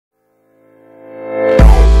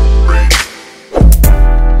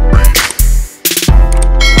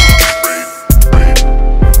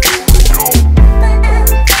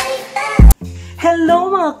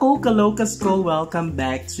CoCalokas ko, welcome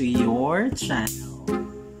back to your channel.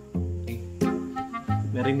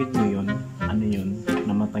 Narinig nyo yun? Ano yun?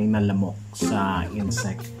 Namatay na lamok sa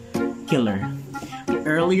insect killer.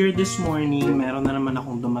 Earlier this morning, meron na naman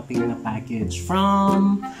akong dumating na package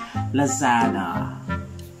from LAZADA.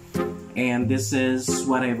 And this is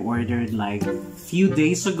what I've ordered like few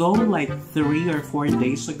days ago, like 3 or 4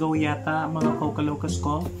 days ago yata, mga CoCalokas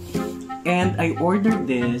ko. And I ordered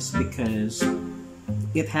this because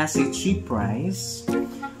it has a cheap price.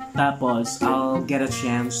 Tapos, I'll get a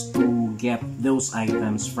chance to get those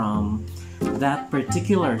items from that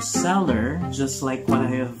particular seller, just like what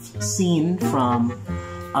I have seen from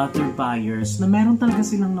other buyers, na meron talaga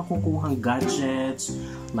silang nakukuhang gadgets,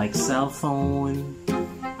 like cell phone,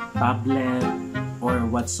 tablet, or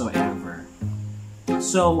whatsoever.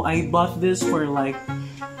 So, I bought this for like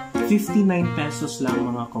 59 pesos lang,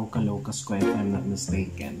 mga CoCalokas ko, if I'm not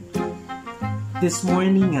mistaken. This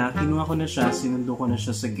morning nga, kinuha ko na siya, sinundo ko na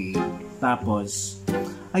siya sa gate. Tapos,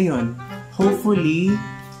 ayun, hopefully,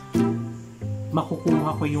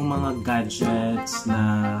 makukuha ko yung mga gadgets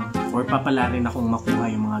na, or papalarin akong makuha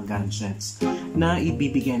yung mga gadgets na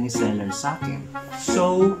ibibigay ni seller sa akin.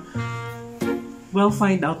 So, we'll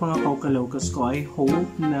find out, mga CoCalokas ko. I hope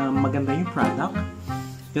na maganda yung product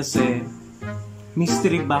kasi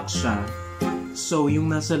mystery box siya. So, yung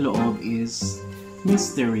nasa loob is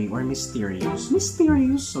mystery or mysterious.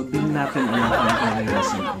 Mysterious, so di natin alam kung ano yung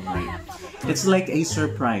nasa loob. It's like a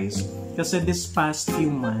surprise. Kasi this past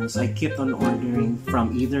few months, I kept on ordering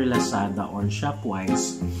from either Lazada or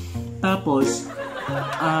Shopwise. Tapos,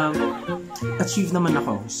 achieve naman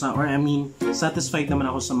ako satisfied naman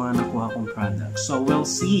ako sa mga nakuha kong products. So, we'll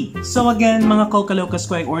see. So, again, mga CoCalokas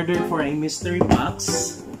ko, I ordered for a mystery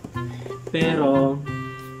box. Pero,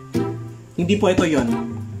 hindi po ito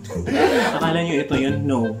yon. Akala nyo ito yun?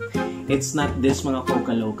 No. It's not this, mga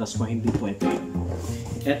CoCalokas ko. Hindi po ito yun.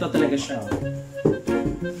 Ito talaga siya.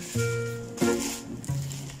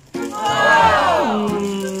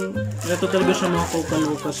 Ito talaga siya, mga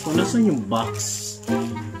CoCalokas ko. Nasaan yung box?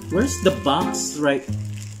 Where's the box? Right?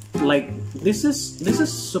 Like, this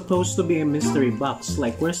is supposed to be a mystery box.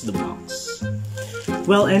 Like, where's the box?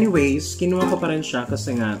 Well, anyways, kinuha ko pa rin siya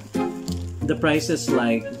kasi nga, the price is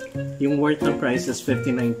like, yung worth ng price is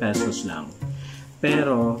 59 pesos lang.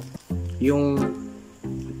 Pero, yung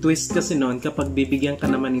twist kasi noon, kapag bibigyan ka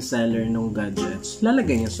naman ni seller ng gadgets,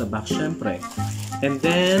 lalagay niya sa box, syempre. And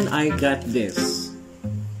then, I got this.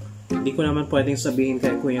 Hindi ko naman pwedeng sabihin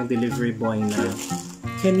kay kuyang delivery boy na,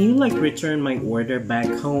 can you like return my order back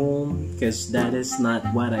home? Because that is not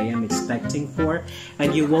what I am expecting for.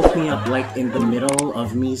 And you woke me up like in the middle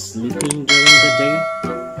of me sleeping during the day.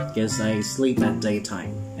 Because I sleep at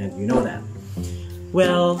daytime. And you know that.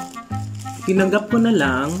 Well, tinanggap ko na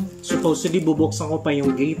lang. Supposedly, bubuksan ko pa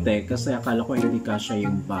yung gate kasi akala ko hindi kasya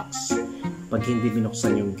yung box pag hindi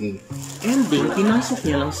binuksan yung gate. Ending, pinasok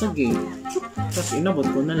niya lang sa gate. Tapos inabot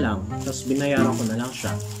ko na lang. Tapos binayaran ko na lang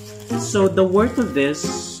siya. So, the worth of this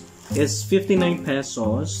is 59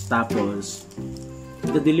 pesos. Tapos,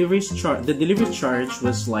 the delivery charge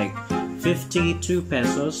was like 52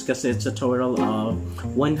 pesos kasi it's a total of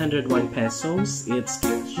 101 pesos. It's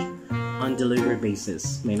on delivery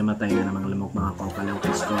basis. May namatay na namang lamok, mga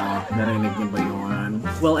CoCalokas ko. Narinig niyo ba yun?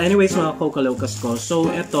 Well, anyways, mga CoCalokas ko.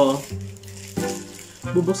 So, eto,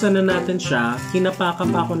 bubuksan na natin siya. Kinapaka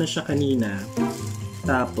pa ako na siya kanina.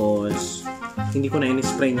 Tapos, hindi ko na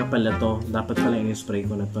in-spray nga pala to. Dapat pala in-spray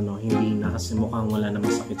ko na to, no? Hindi na kasi mukhang wala na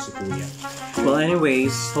masakit si kuya. Well,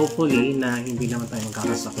 anyways, hopefully na hindi naman tayo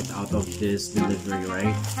magkakasakit out of this delivery,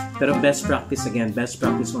 right? Pero best practice again, best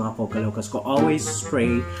practice, mga CoCalokas ko. Always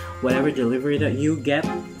spray whatever delivery that you get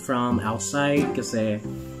from outside kasi,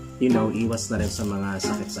 you know, iwas na rin sa mga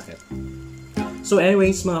sakit-sakit. So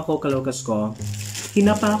anyways, mga CoCalokas ko,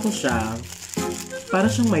 hinapa ko siya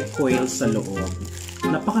para siyang may coil sa loob.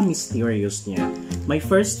 Napaka-mysterious niya. My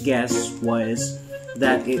first guess was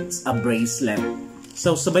that it's a bracelet.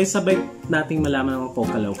 So, sabay-sabay nating malaman ng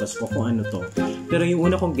CoCalokas ko kung ano to. Pero yung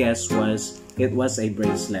una kong guess was, it was a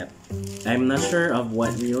bracelet. I'm not sure of what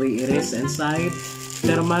really it is inside.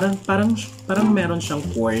 Pero parang meron siyang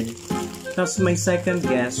cord. Tapos my second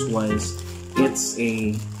guess was, it's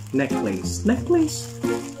a necklace. Necklace?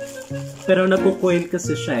 Pero nagko-coil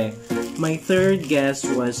kasi siya eh. My third guess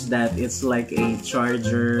was that it's like a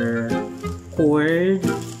charger cord.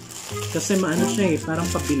 Kasi maano siya eh, parang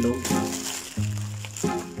pabilog.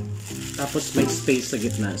 Tapos may space sa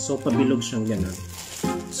gitna. So, pabilog siyang ganun.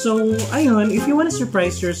 So, ayun, if you want to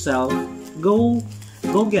surprise yourself, go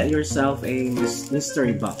get yourself a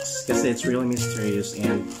mystery box. Kasi it's really mysterious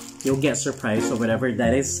and you'll get surprised or whatever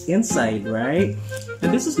that is inside, right?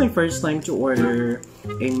 And this is my first time to order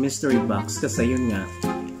a mystery box kasi yun nga,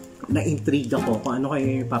 na-intrigue ako kung ano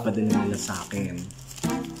kayo yung papadala nila sa akin.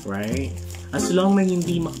 Right? As long na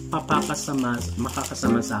hindi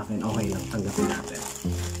makakasama sa akin, okay lang, tanggapin natin.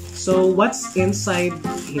 So, what's inside?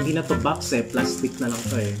 Hindi na to box eh, plastic na lang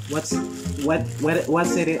to eh. What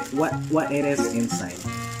it is inside?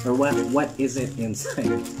 Or what is it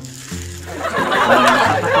inside?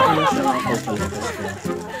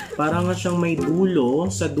 Parang nga siyang may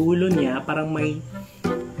dulo. Sa dulo niya, parang may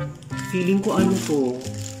feeling ko ano to,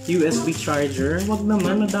 USB charger. Wag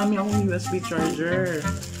naman, madami akong USB charger.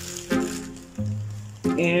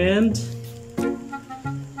 And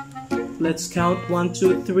let's count 1,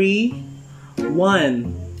 2, 3.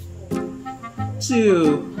 1,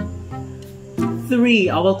 2, 3.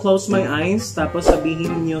 I will close my eyes. Tapos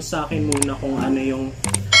sabihin niyo sa akin muna kung ano yung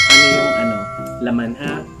laman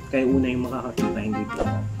ha. Kaya una yung makakakita, hindi po.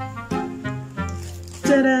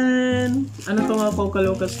 Tadaan! Ano to mga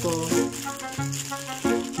CoCalokas ko?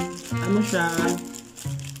 Ano siya?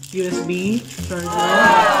 USB charger?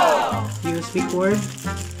 USB cord?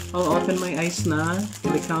 I'll open my eyes na.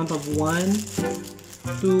 In the count of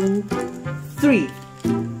 1, 2, 3.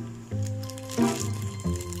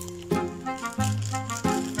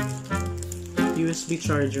 USB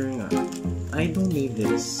charger nga. I don't need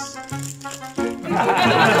this.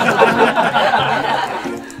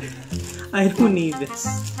 I don't need this.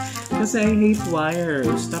 Kasi I hate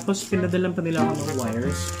wires. Tapos pinadalan pa nila ako ng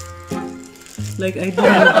wires. Like, I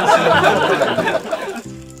don't need this.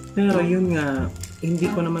 Pero yun nga,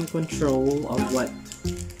 hindi ko naman control of what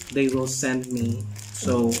they will send me.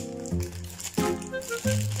 So,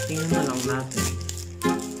 tingnan na lang natin.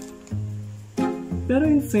 Pero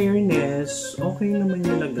in fairness, okay naman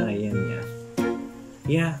yung lagayan niya.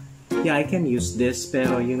 Yeah, I can use this.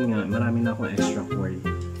 Pero yun nga, marami na akong extra cord.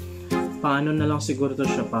 Paano na lang siguro to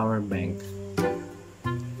siya, power bank.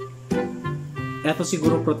 Eto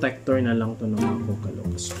siguro protector na lang to ng mga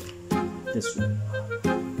CoCalokas. This one.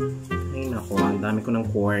 Ay nako, ang dami ko ng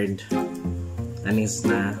cord. Anis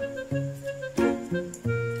na.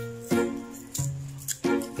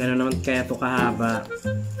 Gano'n naman kaya to kahaba.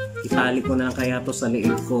 Itali ko na lang kaya to sa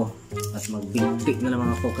liig ko. At magbigtik na ng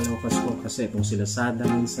mga CoCalokas ko kasi itong si LAZADA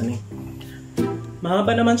minsan eh.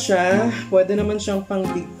 Mahaba naman siya. Pwede naman siyang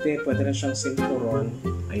pangbigtik. Pwede na siyang sinturon.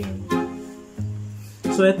 Ayun.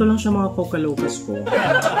 So, ito lang siya mga CoCalokas ko.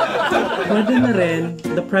 Pwede na rin.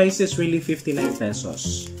 The price is really 59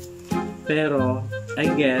 pesos. Pero, I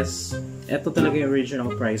guess, ito talaga yung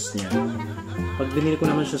original price niya. Pag binili ko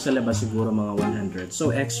naman siya sa labas, siguro mga 100.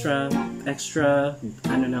 So, extra,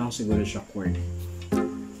 ano na lang siguro siya cord.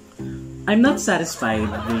 I'm not satisfied,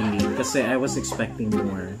 really, kasi I was expecting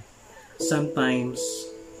more. Sometimes,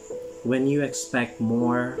 when you expect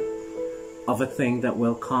more of a thing that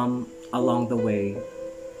will come along the way,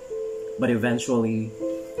 but eventually,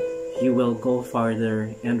 you will go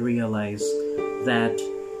farther and realize that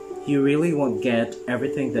you really won't get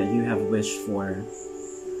everything that you have wished for.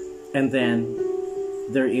 And then,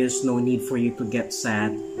 there is no need for you to get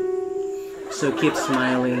sad. So keep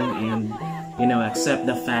smiling and, accept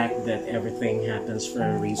the fact that everything happens for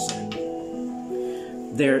a reason.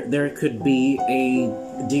 There could be a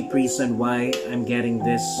deep reason why I'm getting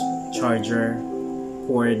this charger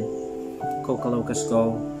cord, CoCalokas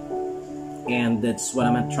Go, and that's what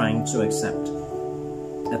I'm trying to accept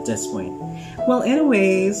at this point. Well,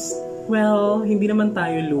 anyways, hindi naman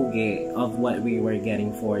tayo lugi of what we were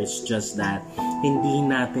getting for. It's just that hindi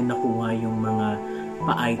natin nakuha yung mga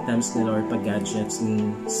pa-items nila or pa-gadgets ni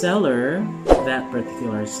seller, that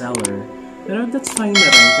particular seller. Pero that's fine na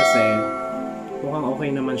rin kasi mukhang okay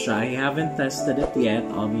naman siya. I haven't tested it yet,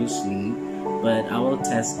 obviously, but I will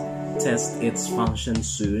test its function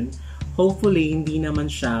soon. Hopefully, hindi naman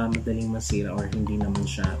siya madaling masira or hindi naman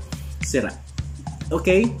siya sira.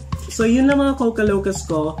 Okay? So, yun lang mga CoCalokas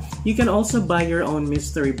ko. You can also buy your own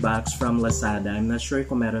mystery box from LAZADA. I'm not sure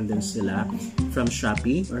kung meron din sila from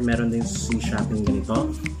Shopee or meron din si Shopee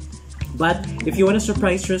ganito. But, if you wanna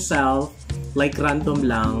surprise yourself, like random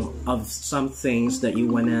lang of some things that you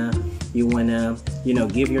wanna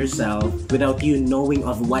give yourself without you knowing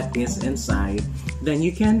of what is inside, then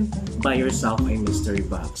you can buy yourself a mystery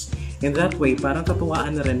box. In that way, parang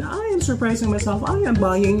katuwaan na rin, I am surprising myself, I'm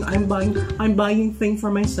buying thing for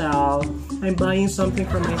myself, I'm buying something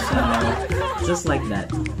for myself, just like that.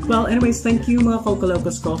 Well, anyways, thank you mga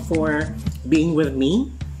CoCalokas ko for being with me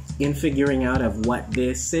in figuring out of what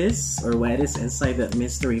this is or what is inside that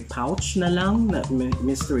mystery pouch na lang, not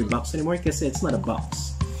mystery box anymore kasi it's not a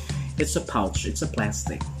box. It's a pouch, it's a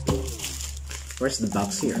plastic. Where's the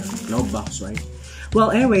box here? No box, right? Well,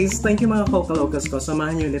 anyways, thank you mga CoCalokas ko.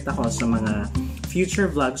 Samahan niyo ulit ako sa mga future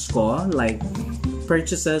vlogs ko, like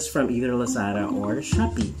purchases from either Lazada or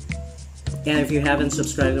Shopee. And if you haven't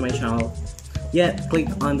subscribed to my channel yet, click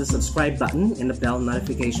on the subscribe button and the bell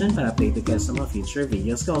notification para updated kayo sa mga future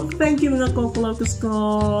videos ko. Thank you mga CoCalokas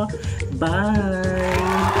ko!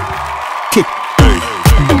 Bye!